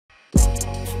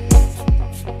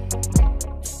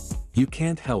You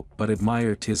can't help but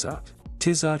admire Tissot.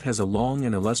 Tissot has a long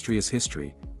and illustrious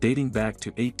history, dating back to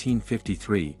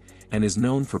 1853, and is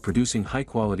known for producing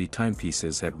high-quality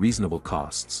timepieces at reasonable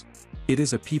costs. It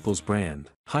is a people's brand.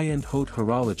 High-end haute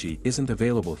horology isn't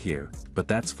available here, but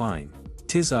that's fine.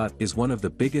 Tissot is one of the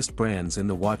biggest brands in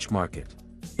the watch market.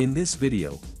 In this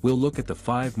video, we'll look at the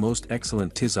 5 most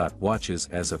excellent Tissot watches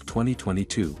as of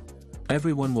 2022.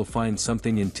 Everyone will find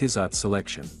something in Tissot's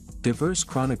selection. Diverse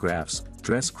chronographs,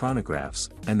 dress chronographs,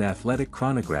 and athletic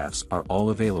chronographs are all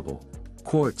available.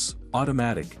 Quartz,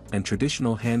 automatic, and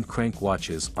traditional hand crank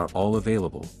watches are all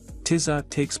available. Tissot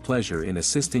takes pleasure in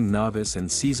assisting novice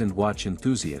and seasoned watch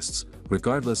enthusiasts,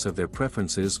 regardless of their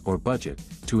preferences or budget,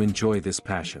 to enjoy this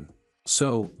passion.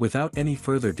 So, without any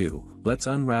further ado, let's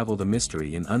unravel the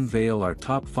mystery and unveil our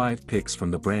top 5 picks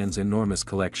from the brand's enormous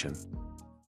collection.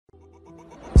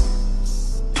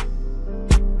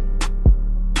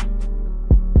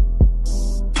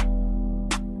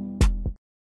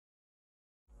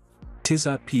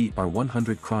 Tissot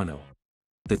PR100 Chrono.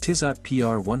 The Tissot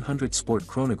PR100 Sport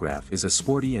chronograph is a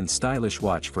sporty and stylish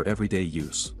watch for everyday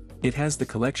use. It has the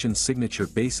collection's signature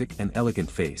basic and elegant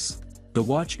face. The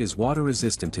watch is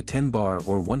water-resistant to 10 bar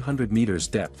or 100 meters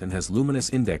depth and has luminous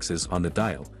indexes on the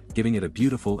dial, giving it a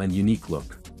beautiful and unique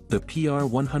look. The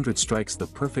PR100 strikes the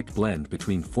perfect blend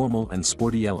between formal and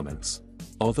sporty elements.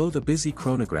 Although the busy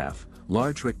chronograph,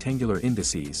 large rectangular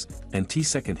indices, and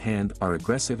T-second hand are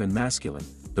aggressive and masculine,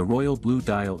 the royal blue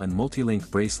dial and multi-link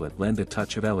bracelet lend a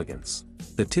touch of elegance.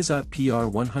 The Tissot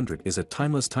PR100 is a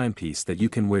timeless timepiece that you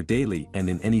can wear daily and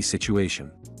in any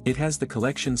situation. It has the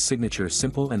collection's signature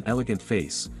simple and elegant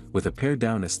face, with a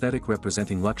pared-down aesthetic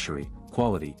representing luxury,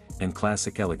 quality, and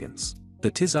classic elegance.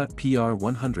 The Tissot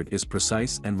PR100 is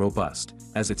precise and robust,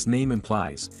 as its name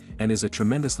implies, and is a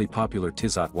tremendously popular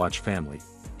Tissot watch family.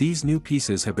 These new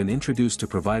pieces have been introduced to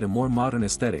provide a more modern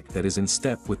aesthetic that is in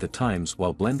step with the times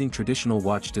while blending traditional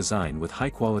watch design with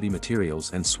high-quality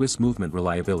materials and Swiss movement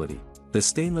reliability. The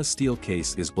stainless steel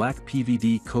case is black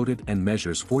PVD coated and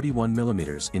measures 41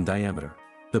 mm in diameter.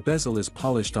 The bezel is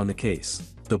polished on the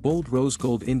case. The bold rose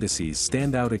gold indices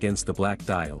stand out against the black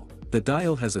dial. The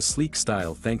dial has a sleek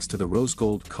style thanks to the rose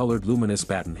gold colored luminous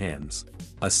batten hands.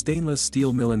 A stainless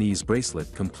steel Milanese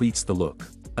bracelet completes the look.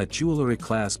 A jewelry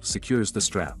clasp secures the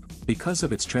strap. Because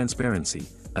of its transparency,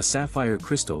 a sapphire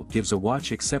crystal gives a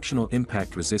watch exceptional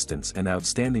impact resistance and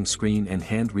outstanding screen and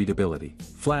hand readability.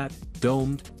 Flat,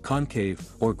 domed, concave,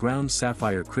 or ground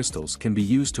sapphire crystals can be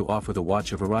used to offer the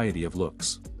watch a variety of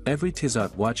looks. Every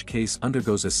Tissot watch case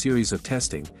undergoes a series of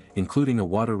testing, including a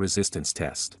water resistance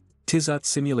test. Tissot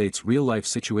simulates real-life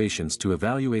situations to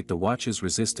evaluate the watch's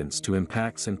resistance to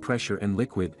impacts and pressure and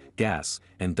liquid, gas,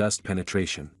 and dust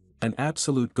penetration. An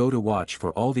absolute go-to watch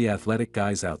for all the athletic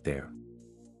guys out there.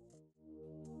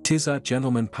 Tissot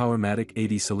Gentleman Powermatic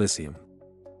 80 Silicium.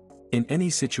 In any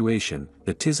situation,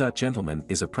 the Tissot Gentleman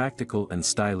is a practical and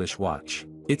stylish watch.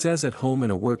 It's as at home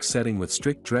in a work setting with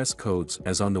strict dress codes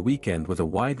as on the weekend with a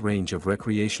wide range of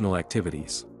recreational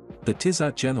activities. The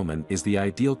Tissot Gentleman is the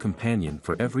ideal companion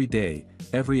for every day,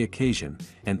 every occasion,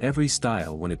 and every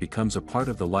style when it becomes a part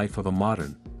of the life of a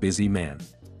modern, busy man.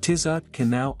 Tissot can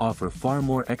now offer far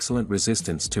more excellent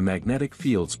resistance to magnetic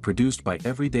fields produced by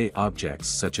everyday objects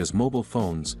such as mobile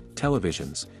phones,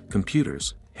 televisions,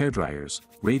 computers, hairdryers,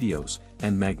 radios,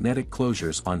 and magnetic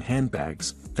closures on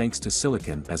handbags, thanks to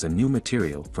silicon as a new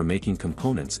material for making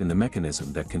components in the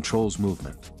mechanism that controls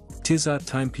movement. Tissot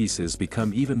timepieces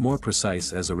become even more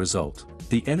precise as a result.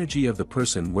 The energy of the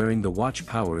person wearing the watch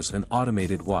powers an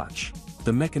automated watch.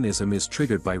 The mechanism is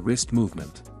triggered by wrist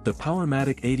movement. The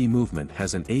Powermatic 80 movement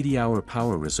has an 80-hour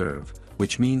power reserve,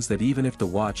 which means that even if the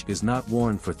watch is not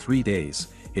worn for 3 days,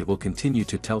 it will continue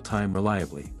to tell time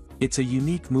reliably. It's a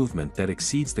unique movement that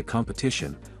exceeds the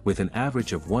competition, with an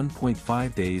average of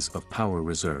 1.5 days of power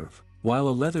reserve. While a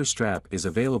leather strap is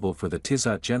available for the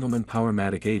Tissot Gentleman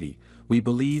Powermatic 80, we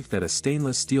believe that a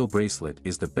stainless steel bracelet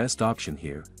is the best option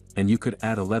here, and you could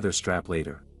add a leather strap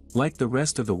later. Like the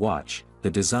rest of the watch,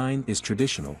 the design is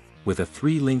traditional, with a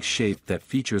 3-link shape that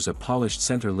features a polished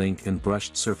center link and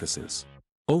brushed surfaces.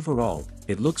 Overall,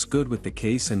 it looks good with the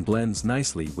case and blends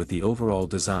nicely with the overall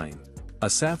design. A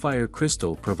sapphire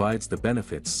crystal provides the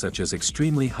benefits such as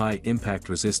extremely high impact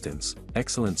resistance,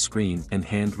 excellent screen and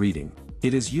hand reading.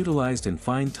 It is utilized in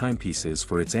fine timepieces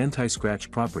for its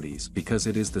anti-scratch properties because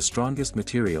it is the strongest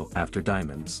material after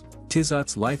diamonds.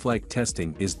 Tissot's lifelike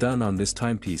testing is done on this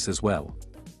timepiece as well.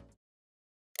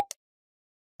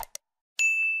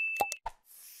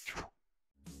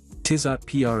 Tissot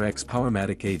PRX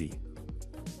Powermatic 80.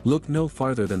 Look no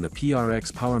farther than the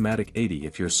PRX Powermatic 80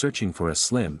 if you're searching for a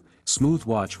slim, smooth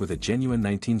watch with a genuine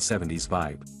 1970s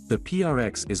vibe. The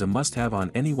PRX is a must-have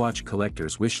on any watch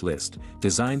collector's wish list,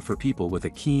 designed for people with a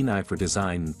keen eye for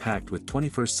design and packed with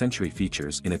 21st century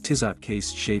features in a Tissot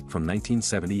case shaped from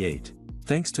 1978.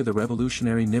 Thanks to the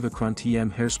revolutionary Nivachron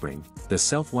TM hairspring, the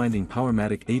self-winding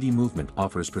Powermatic 80 movement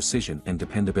offers precision and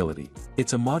dependability.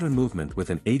 It's a modern movement with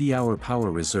an 80-hour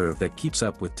power reserve that keeps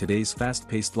up with today's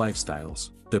fast-paced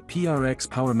lifestyles. The PRX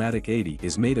Powermatic 80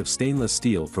 is made of stainless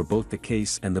steel for both the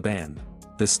case and the band.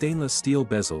 The stainless steel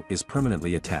bezel is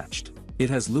permanently attached. It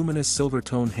has luminous silver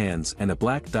tone hands and a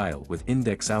black dial with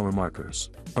index hour markers.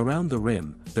 Around the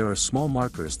rim, there are small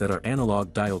markers that are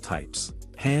analog dial types.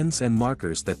 Hands and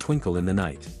markers that twinkle in the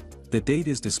night. The date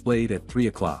is displayed at 3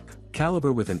 o'clock.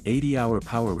 Caliber with an 80-hour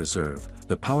power reserve,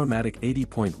 the Powermatic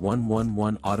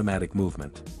 80.111 automatic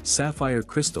movement. Sapphire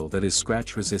crystal that is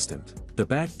scratch resistant. The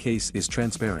back case is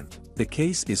transparent. The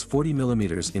case is 40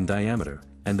 mm in diameter,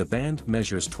 and the band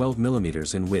measures 12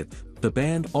 mm in width. The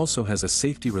band also has a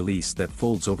safety release that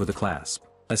folds over the clasp.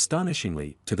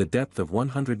 Astonishingly, to the depth of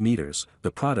 100 meters,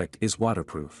 the product is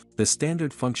waterproof. The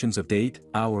standard functions of date,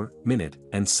 hour, minute,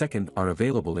 and second are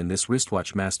available in this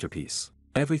wristwatch masterpiece.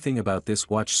 Everything about this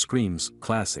watch screams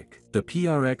classic. The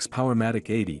PRX Powermatic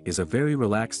 80 is a very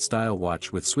relaxed style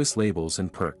watch with Swiss labels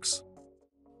and perks.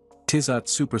 Tissot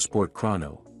SUPERSPORT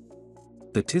Chrono.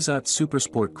 The Tissot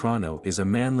SUPERSPORT Chrono is a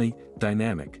manly,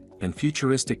 dynamic, and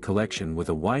futuristic collection with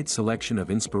a wide selection of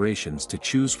inspirations to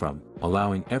choose from,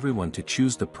 allowing everyone to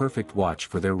choose the perfect watch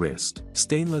for their wrist.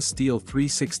 Stainless steel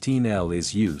 316L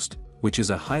is used, which is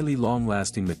a highly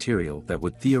long-lasting material that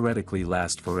would theoretically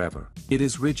last forever. It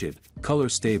is rigid,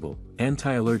 color-stable,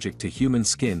 anti-allergic to human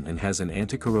skin and has an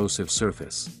anti-corrosive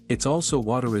surface. It's also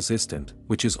water-resistant,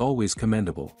 which is always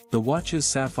commendable. The watch's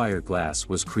sapphire glass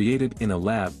was created in a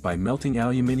lab by melting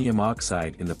aluminium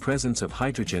oxide in the presence of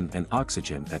hydrogen and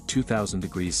oxygen at 2000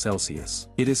 degrees Celsius.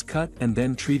 It is cut and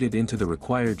then treated into the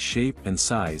required shape and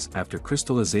size after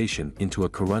crystallization into a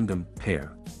corundum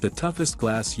pair. The toughest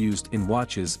glass used in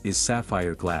watches is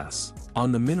sapphire glass.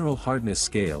 On the mineral hardness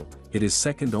scale, it is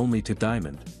second only to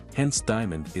diamond, hence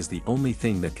diamond is the only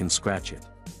thing that can scratch it.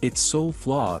 Its sole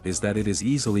flaw is that it is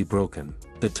easily broken.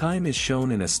 The time is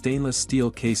shown in a stainless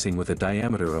steel casing with a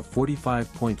diameter of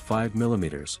 45.5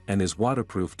 mm and is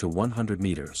waterproof to 100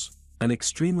 meters. An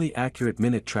extremely accurate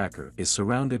minute tracker is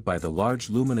surrounded by the large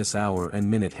luminous hour and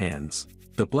minute hands.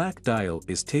 The black dial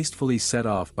is tastefully set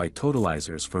off by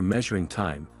totalizers for measuring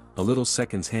time, a little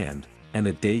seconds hand, and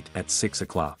a date at 6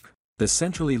 o'clock. The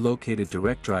centrally located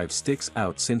direct drive sticks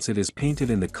out since it is painted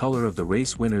in the color of the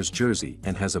race winner's jersey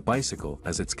and has a bicycle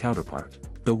as its counterpart.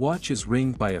 The watch is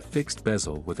ringed by a fixed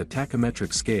bezel with a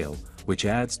tachymetric scale, which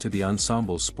adds to the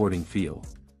ensemble's sporting feel.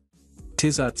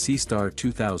 Tissot SEASTAR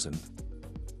 2000.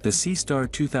 The SEASTAR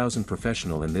 2000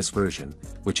 Professional in this version,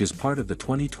 which is part of the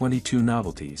 2022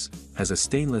 novelties, has a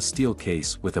stainless steel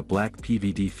case with a black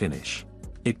PVD finish.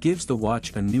 It gives the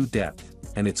watch a new depth,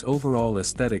 and its overall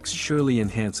aesthetics surely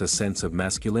enhance a sense of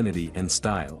masculinity and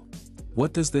style.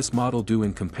 What does this model do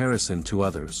in comparison to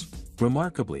others?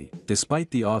 Remarkably, despite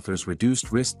the author's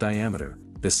reduced wrist diameter,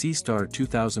 the SEASTAR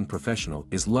 2000 Professional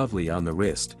is lovely on the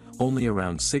wrist, only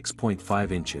around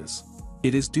 6.5 inches.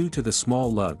 It is due to the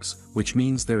small lugs, which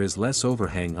means there is less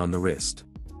overhang on the wrist.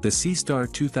 The SEASTAR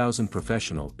 2000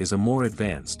 Professional is a more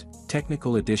advanced,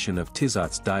 technical edition of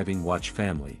Tissot's diving watch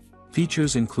family.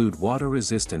 Features include water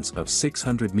resistance of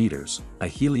 600 meters, a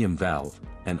helium valve,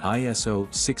 and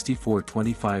ISO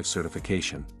 6425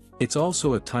 certification. It's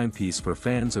also a timepiece for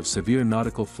fans of severe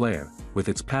nautical flair, with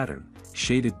its pattern,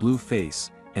 shaded blue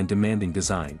face, and demanding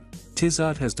design.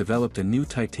 Tissot has developed a new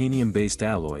titanium-based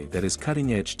alloy that is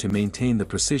cutting-edge to maintain the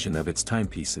precision of its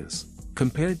timepieces.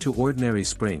 Compared to ordinary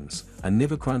springs, a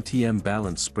Nivachron TM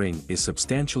balance spring is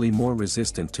substantially more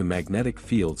resistant to magnetic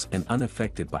fields and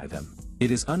unaffected by them.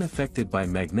 It is unaffected by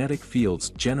magnetic fields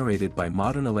generated by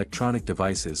modern electronic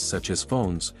devices such as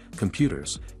phones,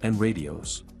 computers, and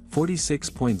radios.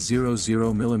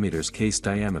 46.00 mm case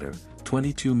diameter,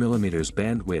 22 mm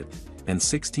band width, and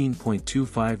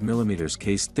 16.25 mm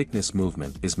case thickness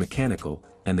movement is mechanical,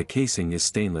 and the casing is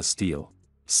stainless steel.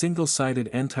 Single-sided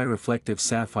anti-reflective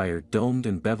sapphire domed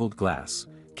and beveled glass,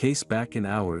 case back in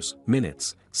hours,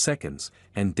 minutes, seconds,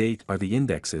 and date are the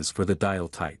indexes for the dial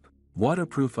type.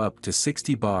 Waterproof up to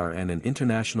 60 bar and an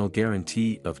international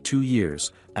guarantee of 2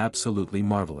 years, absolutely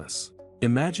marvelous.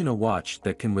 Imagine a watch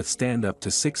that can withstand up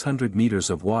to 600 meters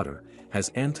of water, has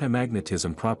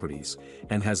anti-magnetism properties,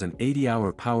 and has an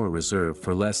 80-hour power reserve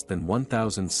for less than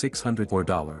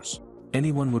 $1,604.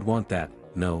 Anyone would want that,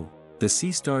 no? The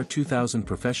SEASTAR 2000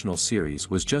 Professional Series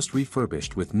was just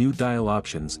refurbished with new dial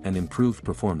options and improved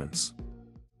performance.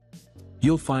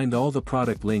 You'll find all the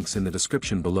product links in the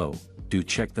description below, do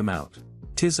check them out.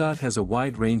 Tissot has a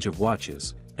wide range of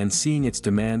watches, and seeing its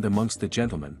demand amongst the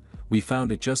gentlemen, we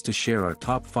found it just to share our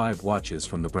top 5 watches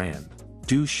from the brand.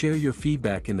 Do share your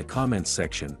feedback in the comments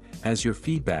section, as your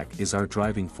feedback is our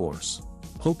driving force.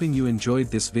 Hoping you enjoyed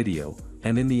this video,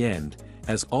 and in the end,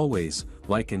 as always,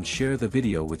 like and share the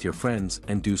video with your friends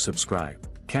and do subscribe.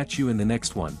 Catch you in the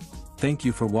next one. Thank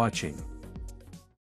you for watching.